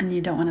him. And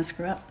you don't want to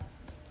screw up.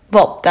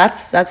 Well,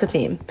 that's a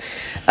theme.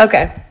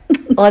 Okay.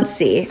 Let's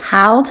see.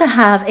 How to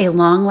have a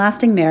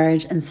long-lasting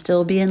marriage and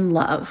still be in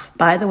love.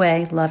 By the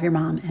way, love your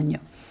mom and you.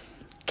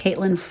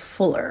 Caitlin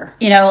Fuller.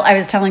 I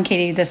was telling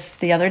Katie this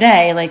the other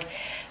day, like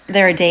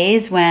there are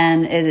days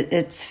when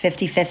it's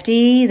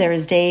 50-50.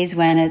 There's days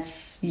when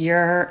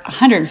you're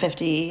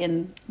 150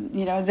 and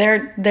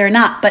they're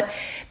not. But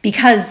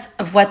because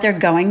of what they're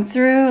going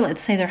through,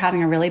 let's say they're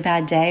having a really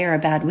bad day or a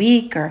bad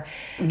week, or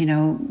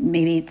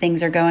maybe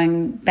things are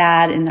going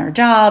bad in their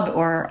job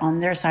or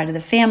on their side of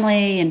the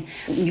family, and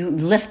you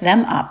lift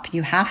them up.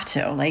 You have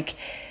to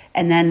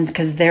and then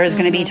because there's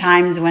going to be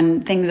times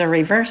when things are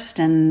reversed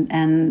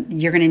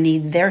and you're going to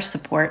need their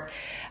support.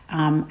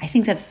 I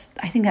think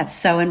that's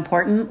so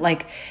important.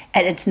 Like,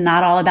 and it's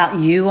not all about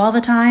you all the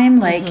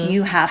time. Like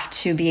you have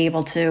to be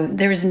able to,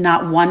 there's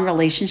not one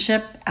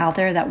relationship out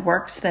there that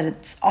works that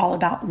it's all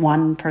about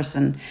one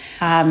person.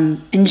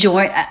 I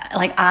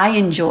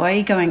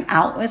enjoy going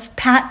out with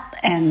Pat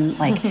and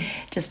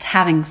just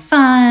having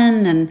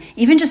fun and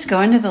even just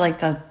going to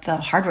the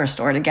hardware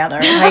store together.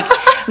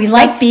 Like we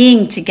like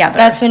being together.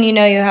 That's when you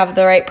have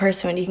the right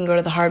person, when you can go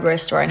to the hardware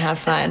store and have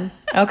fun.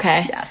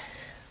 Okay. Yes.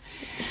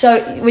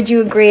 So would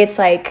you agree it's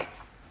like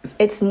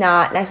it's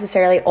not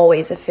necessarily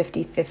always a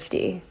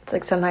 50-50. It's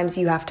like sometimes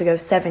you have to go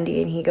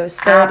 70 and he goes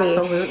 30.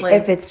 Absolutely.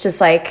 If it's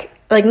just like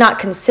not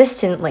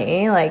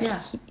consistently, like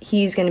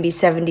he's going to be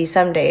 70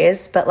 some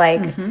days, but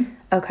like,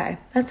 okay,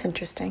 that's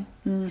interesting.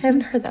 I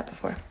haven't heard that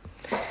before.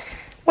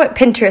 What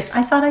Pinterest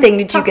thing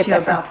did you get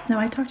that from? No,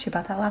 I talked to you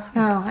about that last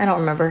week. Oh, I don't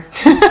remember.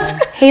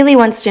 Haley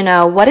wants to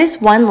know, what is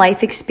one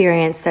life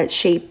experience that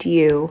shaped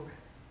you,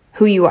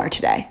 who you are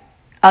today,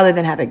 other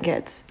than having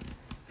kids?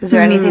 Is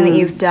there anything that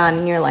you've done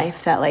in your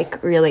life that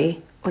like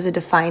really was a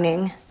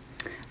defining?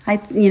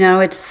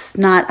 It's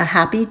not a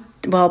happy,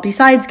 well,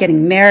 besides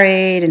getting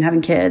married and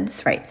having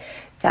kids, right?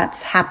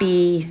 That's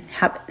happy.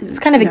 It's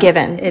kind of a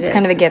given. It's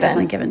kind of a given. It's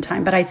definitely a given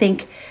time. But I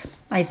think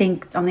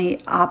on the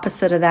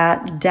opposite of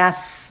that,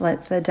 death,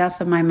 like the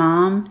death of my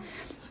mom,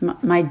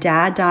 my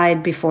dad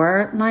died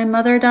before my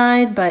mother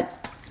died,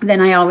 but then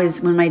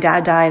when my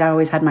dad died, I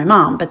always had my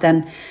mom. But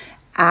then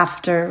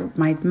after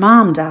my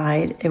mom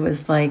died, it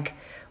was like,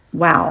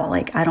 wow,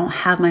 like I don't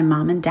have my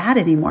mom and dad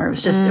anymore. It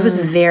was just, it was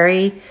a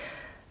very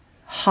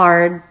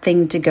hard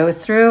thing to go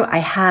through. I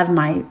have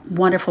my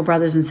wonderful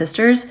brothers and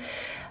sisters,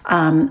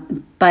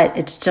 but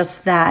it's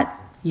just that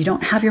you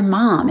don't have your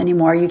mom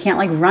anymore. You can't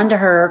like run to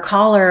her or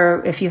call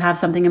her if you have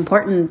something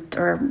important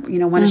or,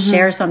 want to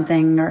share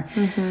something or,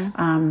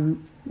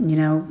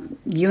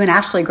 you and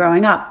Ashley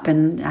growing up,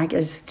 and I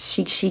guess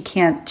she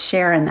can't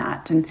share in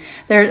that. And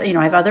there,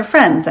 I have other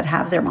friends that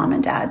have their mom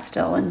and dad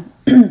still,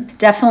 and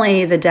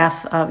definitely the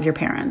death of your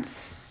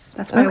parents.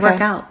 That's why I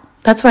work out.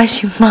 That's why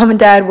mom and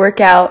dad work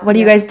out. What do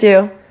you guys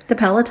do? The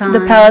Peloton.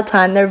 The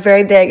Peloton. They're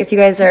very big. If you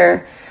guys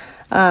are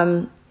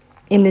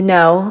in the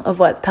know of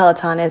what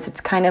Peloton is,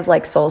 it's kind of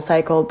like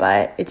SoulCycle,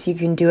 but you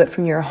can do it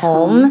from your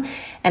home,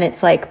 and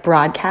it's like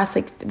broadcast.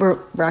 Like we're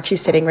actually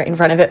sitting right in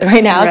front of it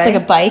right now. It's like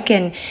a bike,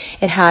 and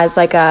it has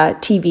like a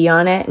TV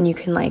on it, and you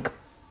can like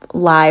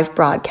live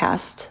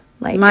broadcast.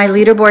 Like my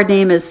leaderboard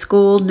name is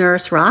School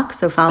Nurse Rock,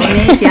 so follow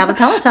me if you have a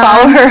Peloton.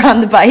 Follow her on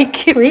the bike,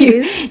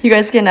 please. You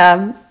guys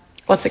can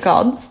what's it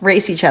called?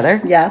 Race each other.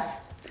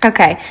 Yes.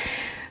 Okay.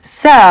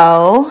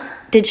 So,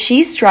 did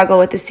she struggle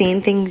with the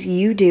same things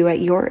you do at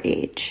your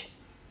age?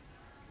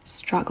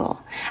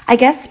 Struggle. I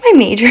guess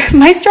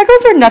my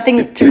struggles are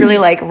nothing to really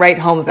like write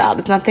home about.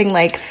 It's nothing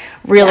like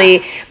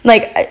really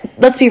like,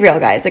 let's be real,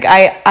 guys. Like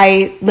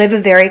I live a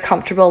very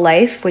comfortable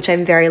life, which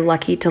I'm very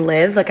lucky to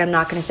live. Like I'm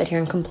not going to sit here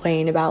and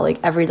complain about like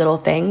every little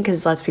thing,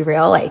 because let's be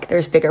real, like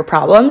there's bigger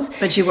problems.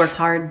 But you worked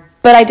hard.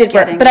 But I did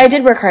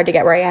work hard to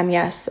get where I am.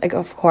 Yes, like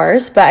of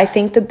course. But I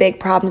think the big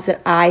problems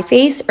that I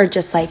face are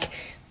just like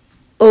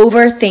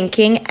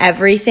overthinking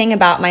everything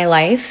about my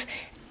life.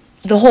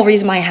 The whole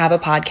reason why I have a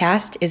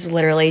podcast is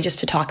literally just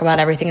to talk about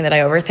everything that I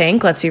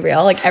overthink. Let's be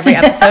real. Like every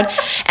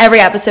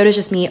episode is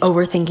just me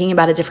overthinking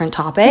about a different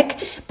topic,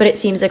 but it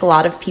seems like a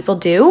lot of people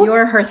do.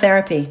 You're her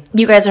therapy.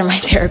 You guys are my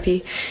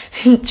therapy.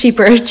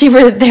 cheaper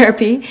than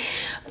therapy.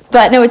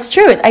 But no, it's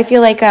true. I feel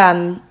like,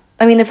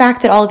 the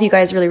fact that all of you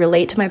guys really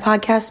relate to my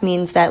podcast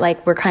means that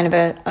like we're kind of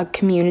a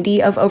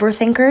community of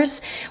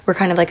overthinkers. We're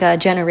kind of like a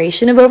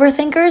generation of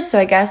overthinkers. So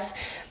I guess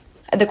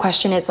the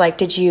question is like,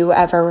 did you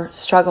ever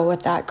struggle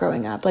with that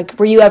growing up? Like,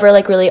 were you ever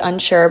like really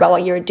unsure about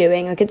what you were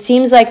doing? Like, it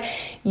seems like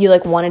you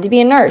like wanted to be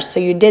a nurse,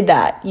 so you did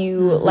that. You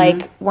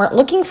like weren't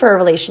looking for a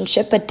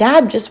relationship, but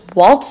dad just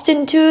waltzed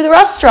into the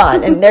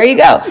restaurant and there you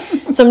go.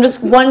 So I'm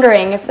just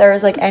wondering if there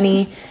was like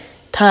any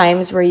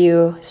times where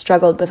you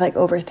struggled with like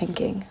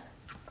overthinking.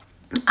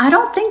 I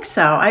don't think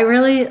so. I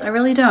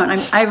really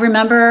don't. I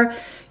remember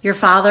your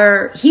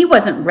father, he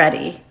wasn't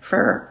ready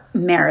for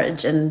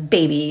marriage and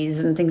babies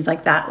and things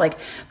like that. Like,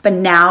 but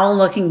now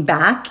looking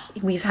back,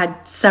 we've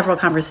had several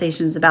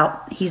conversations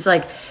about, he's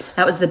like,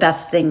 that was the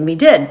best thing we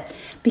did,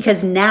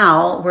 because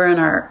now we're in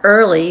our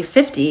early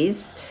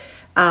 50s,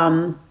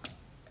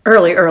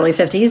 early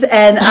 50s.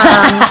 And,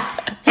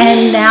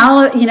 and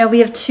now, we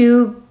have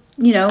two,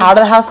 out of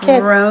the house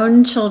kids,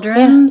 grown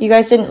children. Yeah, you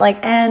guys didn't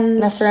like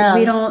mess around.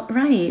 We don't,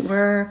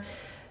 we're,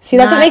 see,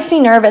 that's what makes me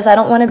nervous. I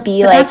don't want to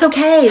be like that's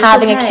okay.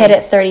 having a kid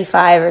at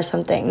 35 or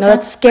something. No,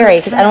 that's scary,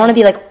 because I don't want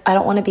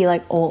to be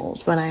like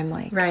old when I'm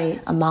like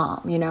a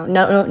mom,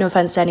 No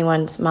offense to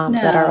anyone's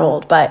moms that are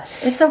old, but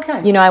it's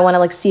okay. I want to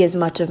like see as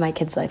much of my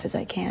kid's life as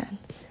I can.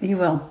 You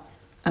will.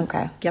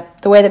 Okay.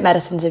 Yep. The way that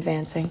medicine's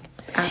advancing.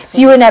 Absolutely. So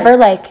you were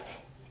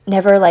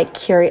never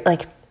curious,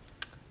 like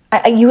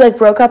you like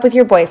broke up with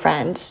your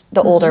boyfriend,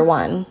 the older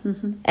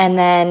one, and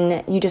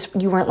then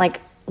you weren't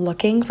like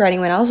looking for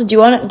anyone else. Did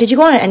you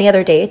go on any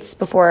other dates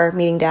before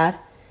meeting dad?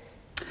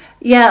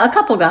 Yeah, a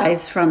couple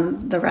guys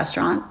from the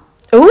restaurant.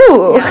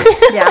 Ooh.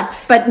 Yeah,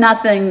 but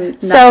nothing.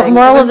 So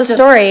moral of the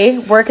story,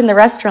 work in the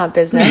restaurant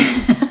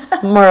business.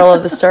 Moral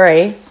of the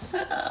story.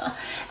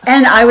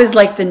 And I was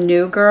like the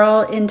new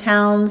girl in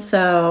town,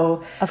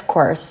 so of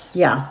course.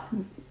 Yeah.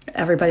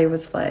 Everybody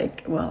was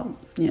like, well,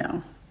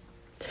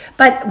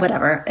 but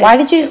whatever. Why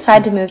did you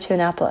decide to move to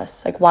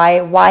Annapolis? Like why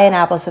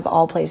Annapolis of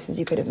all places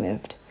you could have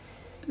moved?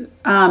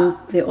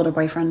 The older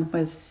boyfriend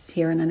was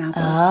here in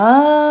Annapolis.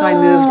 Oh. So I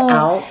moved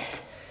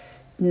out,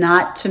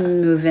 not to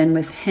move in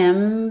with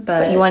him,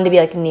 but you wanted to be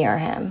like near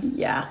him.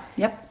 Yeah.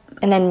 Yep.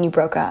 and then you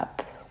broke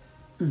up.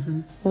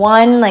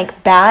 One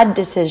like bad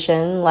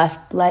decision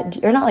led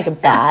or not like a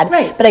bad,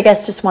 right. but I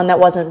guess just one that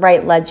wasn't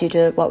right led you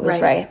to what was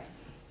right.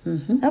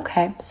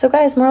 Okay, so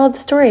guys, moral of the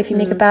story: if you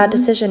make a bad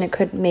decision, it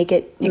could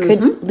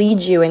could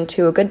lead you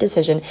into a good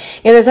decision.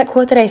 There's that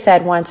quote that I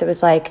said once. It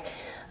was like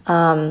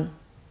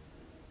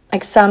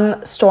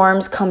some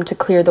storms come to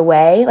clear the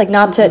way, like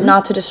not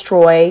to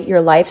destroy your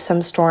life.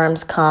 Some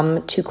storms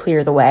come to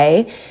clear the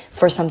way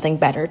for something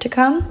better to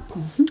come.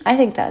 I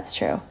think that's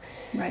true.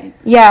 Right.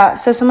 Yeah.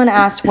 So someone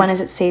asked, when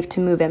is it safe to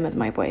move in with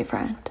my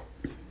boyfriend?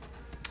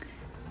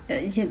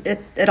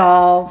 It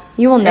all.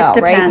 You will know, right?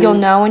 Depends. You'll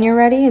know when you're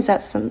ready. Is that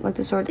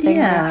the sort of thing?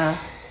 Yeah.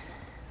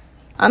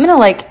 I'm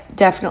gonna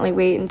definitely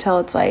wait until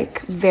it's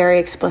very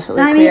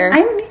explicitly clear.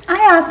 I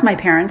asked my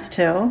parents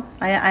too.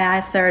 I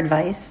asked their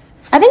advice.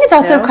 I think it's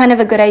also kind of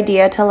a good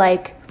idea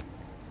to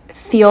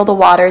feel the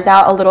waters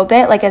out a little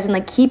bit, as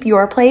in keep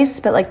your place,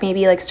 but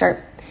maybe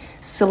start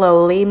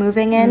slowly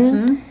moving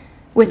in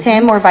with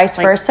him, or vice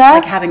versa.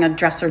 Like having a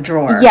dresser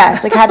drawer.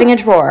 Yes, having a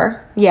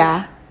drawer.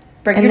 Yeah.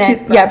 Bring your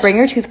toothbrush. Yeah, bring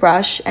your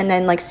toothbrush, and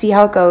then see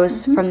how it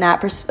goes from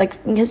that perspective.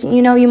 Because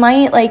you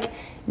might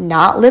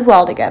not live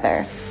well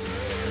together.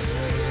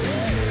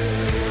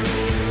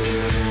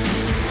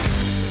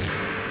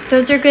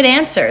 Those are good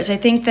answers. I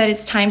think that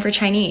it's time for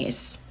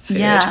Chinese food.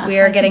 Yeah, we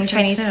are I getting think so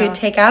Chinese too. food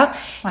takeout.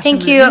 Watch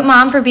Thank a you, movie.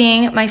 Mom, for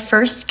being my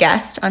first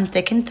guest on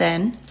Thick and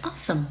Thin.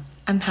 Awesome.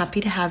 I'm happy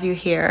to have you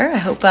here. I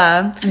hope.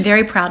 I'm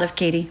very proud of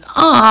Katie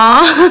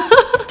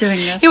Aww. doing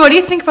this. Hey, what do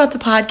you think about the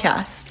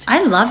podcast?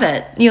 I love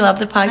it. You love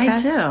the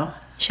podcast? I do.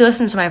 She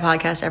listens to my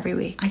podcast every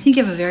week. I think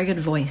you have a very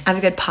good voice. I have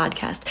a good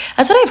podcast.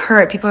 That's what I've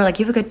heard. People are like,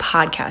 you have a good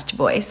podcast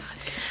voice.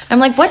 I'm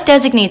like, what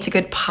designates a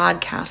good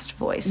podcast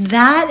voice?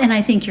 That, and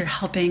I think you're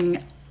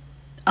helping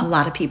a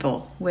lot of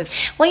people with.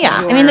 Well, yeah.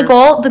 I mean, the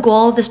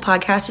goal of this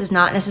podcast is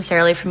not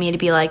necessarily for me to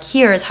be like,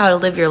 here is how to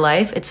live your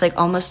life. It's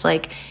almost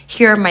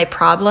here are my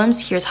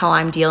problems. Here's how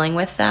I'm dealing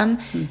with them.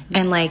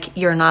 And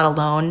you're not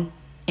alone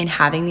in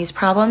having these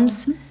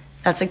problems.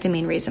 That's the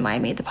main reason why I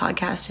made the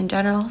podcast in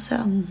general. So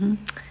I'm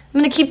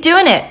going to keep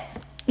doing it.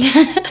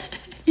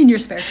 in your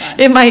spare time.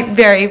 In my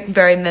very,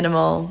 very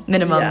minimal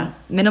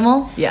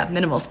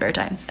spare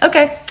time.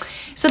 Okay.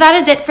 So that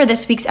is it for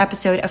this week's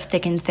episode of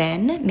Thick and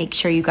Thin. Make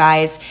sure you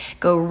guys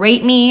go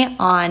rate me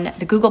on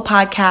the Google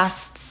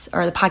Podcasts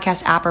or the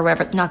podcast app or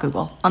whatever. Not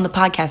Google, on the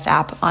podcast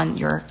app on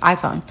your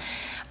iPhone.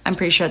 I'm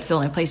pretty sure that's the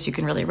only place you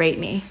can really rate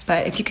me.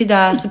 But if you could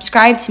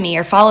subscribe to me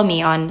or follow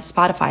me on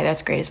Spotify,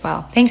 that's great as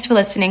well. Thanks for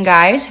listening,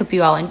 guys. Hope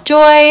you all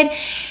enjoyed.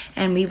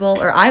 And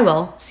I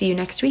will see you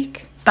next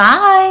week.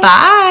 Bye.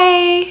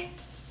 Bye.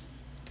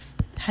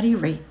 How do you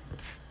rate?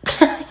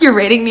 You're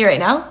rating me right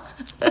now?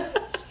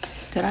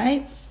 Did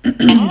I?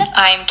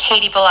 I'm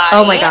Katie Bellotti.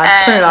 Oh my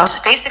gosh, turn it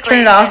off. Basically, Turn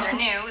it off. you guys are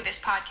new with this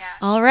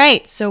podcast. All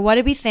right. So what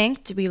did we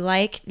think? Did we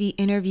like the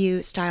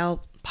interview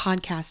style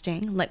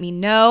podcasting? Let me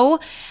know.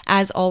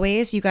 As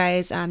always, you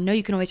guys know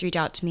you can always reach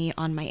out to me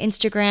on my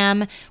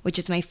Instagram, which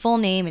is my full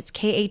name. It's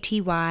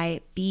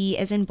KATY, B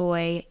as in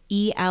boy,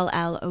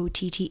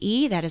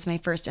 ELLOTTE. That is my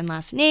first and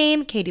last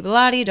name, Katie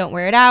Bellotti. Don't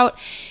wear it out.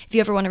 If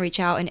you ever want to reach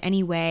out in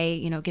any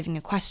way, giving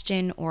a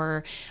question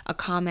or a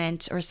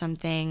comment or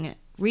something,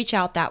 reach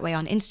out that way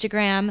on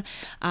Instagram.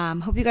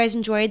 Hope you guys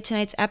enjoyed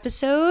tonight's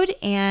episode,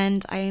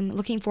 and I'm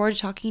looking forward to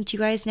talking to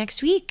you guys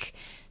next week.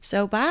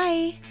 So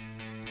bye.